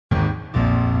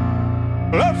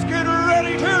Let's get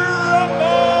ready to rumble!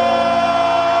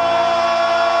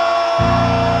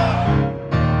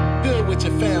 Good with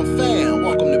your fam.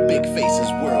 Welcome to Big Faces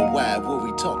Worldwide, where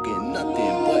we talking nothing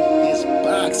but this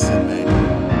boxing,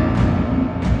 man.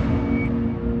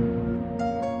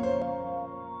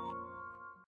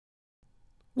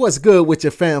 What's good with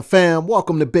your fam?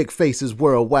 Welcome to Big Faces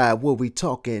Worldwide, where we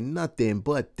talking nothing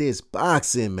but this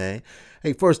boxing, man.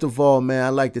 Hey, first of all, man, I'd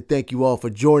like to thank you all for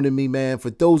joining me, man.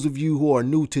 For those of you who are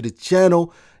new to the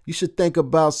channel, you should think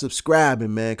about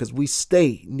subscribing, man, because we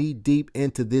stay knee deep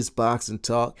into this boxing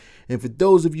talk. And for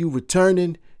those of you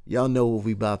returning, y'all know what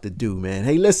we about to do, man.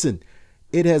 Hey, listen,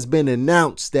 it has been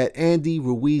announced that Andy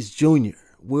Ruiz Jr.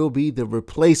 will be the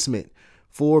replacement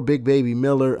for Big Baby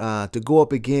Miller to go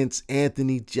up against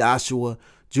Anthony Joshua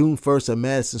June 1st at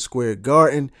Madison Square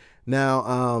Garden.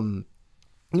 Now,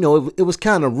 you know, it was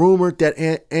kind of rumored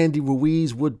that Andy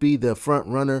Ruiz would be the front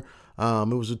runner.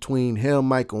 It was between him,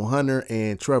 Michael Hunter,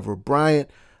 and Trevor Bryant.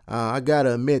 I got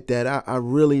to admit that I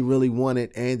really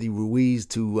wanted Andy Ruiz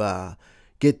to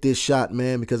get this shot,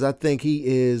 man, because I think he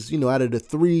is, you know, out of the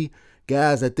three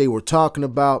guys that they were talking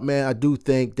about, man, I do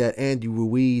think that Andy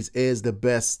Ruiz is the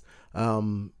best,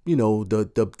 you know,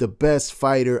 the best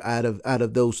fighter out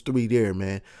of those three there,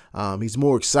 man. He's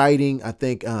more exciting. I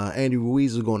think Andy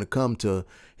Ruiz is going to come to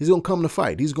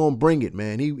fight. He's going to bring it,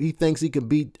 man. He thinks he can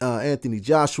beat Anthony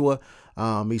Joshua.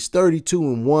 He's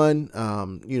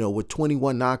 32-1, you know, with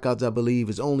 21 knockouts, I believe.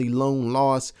 His only lone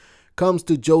loss comes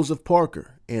to Joseph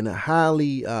Parker in a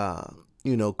highly,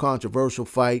 you know, controversial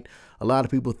fight. A lot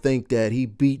of people think that he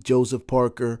beat Joseph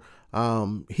Parker.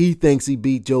 He thinks he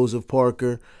beat Joseph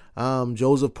Parker.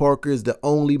 Joseph Parker is the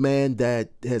only man that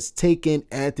has taken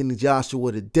Anthony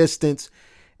Joshua the distance.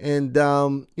 And,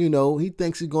 you know, he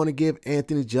thinks he's going to give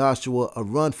Anthony Joshua a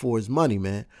run for his money,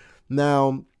 man.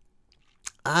 Now,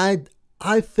 I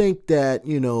think that,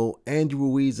 you know, Andy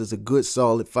Ruiz is a good,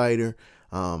 solid fighter.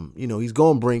 You know, he's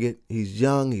going to bring it. He's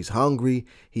young. He's hungry.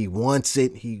 He wants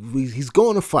it. He's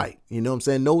going to fight. You know what I'm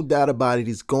saying? No doubt about it.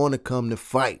 He's going to come to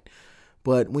fight.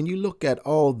 But when you look at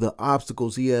all the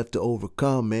obstacles he has to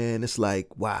overcome, man, it's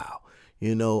like, wow.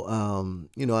 You know,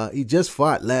 he just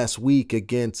fought last week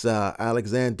against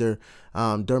Alexander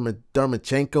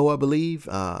Dermachenko, I believe.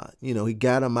 You know, he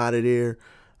got him out of there,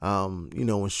 you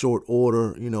know, in short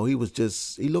order. You know, he looked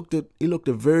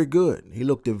very good. He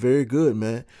looked very good,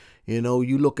 man. You know, if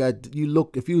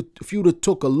you'd have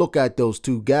took a look at those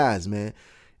two guys, man,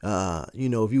 you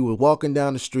know, if you were walking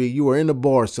down the street, you were in a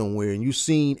bar somewhere, and you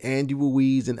seen Andy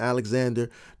Ruiz and Alexander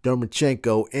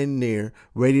Dermachenko in there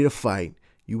ready to fight,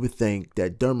 you would think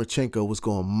that Dermachenko was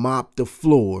going to mop the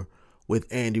floor with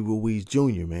Andy Ruiz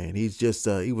Jr., man. He's just,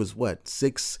 he was what,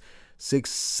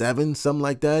 6'7", something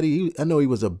like that. I know he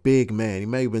was a big man. He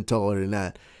may have been taller than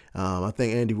that. I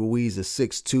think Andy Ruiz is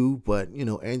 6'2", but, you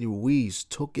know, Andy Ruiz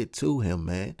took it to him,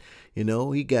 man. You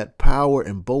know, he got power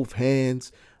in both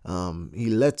hands. He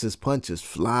lets his punches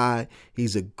fly.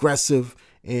 He's aggressive.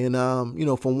 And, you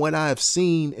know, from what I have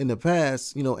seen in the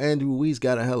past, you know, Andy Ruiz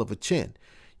got a hell of a chin.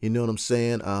 You know what I'm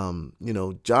saying? You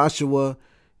know, Joshua,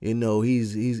 you know,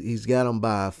 he's got him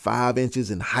by 5 inches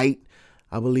in height.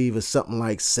 I believe it's something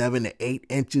like 7 to 8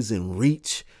 inches in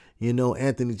reach. You know,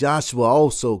 Anthony Joshua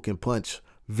also can punch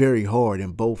very hard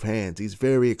in both hands. He's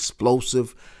very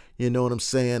explosive. You know what I'm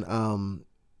saying?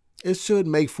 It should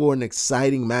make for an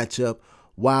exciting matchup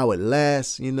while it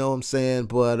lasts, you know what I'm saying?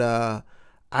 But I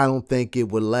don't think it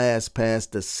would last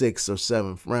past the 6th or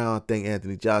 7th round. I think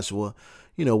Anthony Joshua,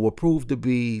 you know, will prove to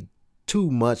be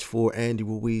too much for Andy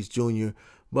Ruiz Jr.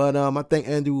 But I think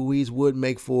Andy Ruiz would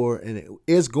make for, and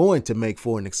is going to make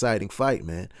for, an exciting fight,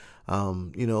 man.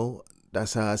 You know,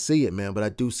 that's how I see it, man. But I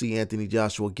do see Anthony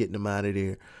Joshua getting him out of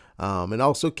there. And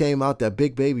also came out that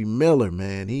Big Baby Miller,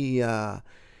 man.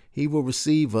 He will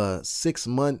receive a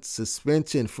 6-month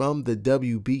suspension from the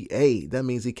WBA. That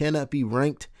means he cannot be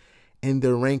ranked in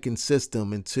their ranking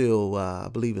system until I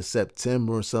believe it's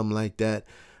September or something like that.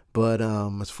 But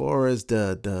as far as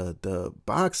the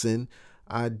boxing,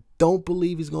 I don't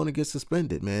believe he's going to get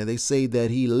suspended, man. They say that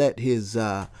he let his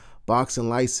boxing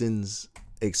license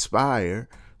expire,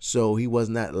 so he was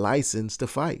not licensed to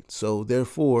fight. So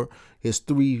therefore, his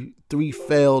three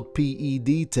failed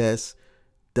PED tests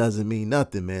doesn't mean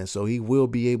nothing, man. So he will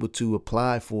be able to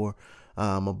apply for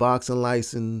a boxing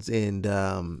license, and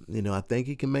you know, I think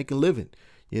he can make a living.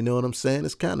 You know what I'm saying?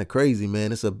 It's kind of crazy,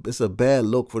 man. It's a bad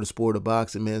look for the sport of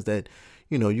boxing, man. Is that,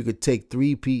 you know, you could take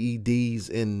 3 PEDs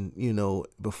and, you know,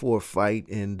 before a fight,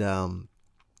 and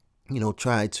you know,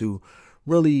 try to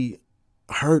really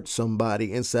hurt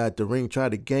somebody inside the ring, try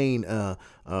to gain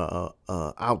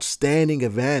outstanding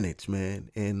advantage, man,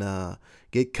 and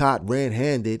get caught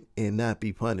red-handed and not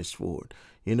be punished for it.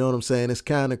 You know what I'm saying? It's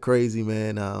kind of crazy,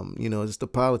 man. You know, it's the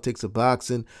politics of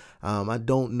boxing. I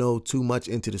don't know too much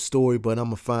into the story, but I'm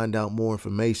going to find out more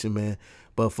information, man.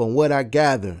 But from what I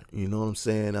gather, you know what I'm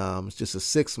saying, it's just a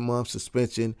 6-month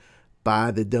suspension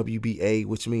by the WBA,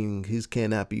 which means he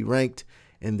cannot be ranked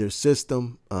in their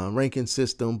system, ranking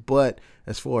system. But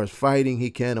as far as fighting, he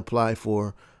can apply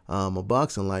for a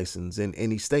boxing license in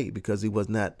any state because he was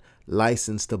not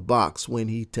licensed to box when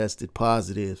he tested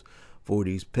positive for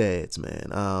these pads, man.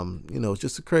 You know, it's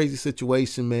just a crazy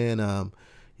situation, man.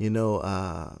 You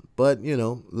know, but, you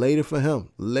know, later for him,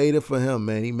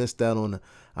 man. He missed out on the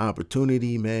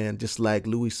opportunity, man, just like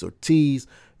Luis Ortiz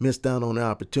missed out on the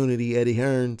opportunity. Eddie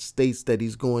Hearn states that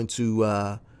he's going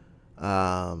to,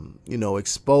 you know,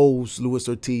 expose Luis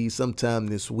Ortiz sometime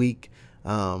this week.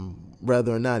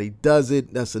 Whether or not he does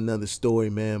it, that's another story,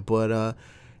 man. But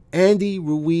Andy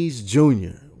Ruiz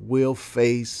Jr. will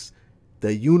face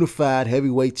the unified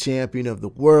heavyweight champion of the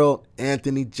world,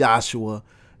 Anthony Joshua,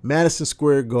 Madison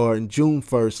Square Garden, June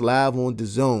 1st, live on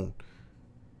DAZN.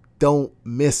 Don't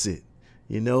miss it,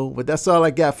 you know. But that's all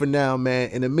I got for now, man.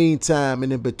 In the meantime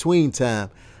and in between time,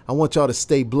 I want y'all to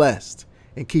stay blessed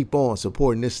and keep on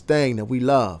supporting this thing that we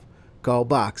love called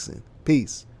boxing.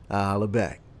 Peace. I'll holla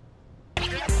back.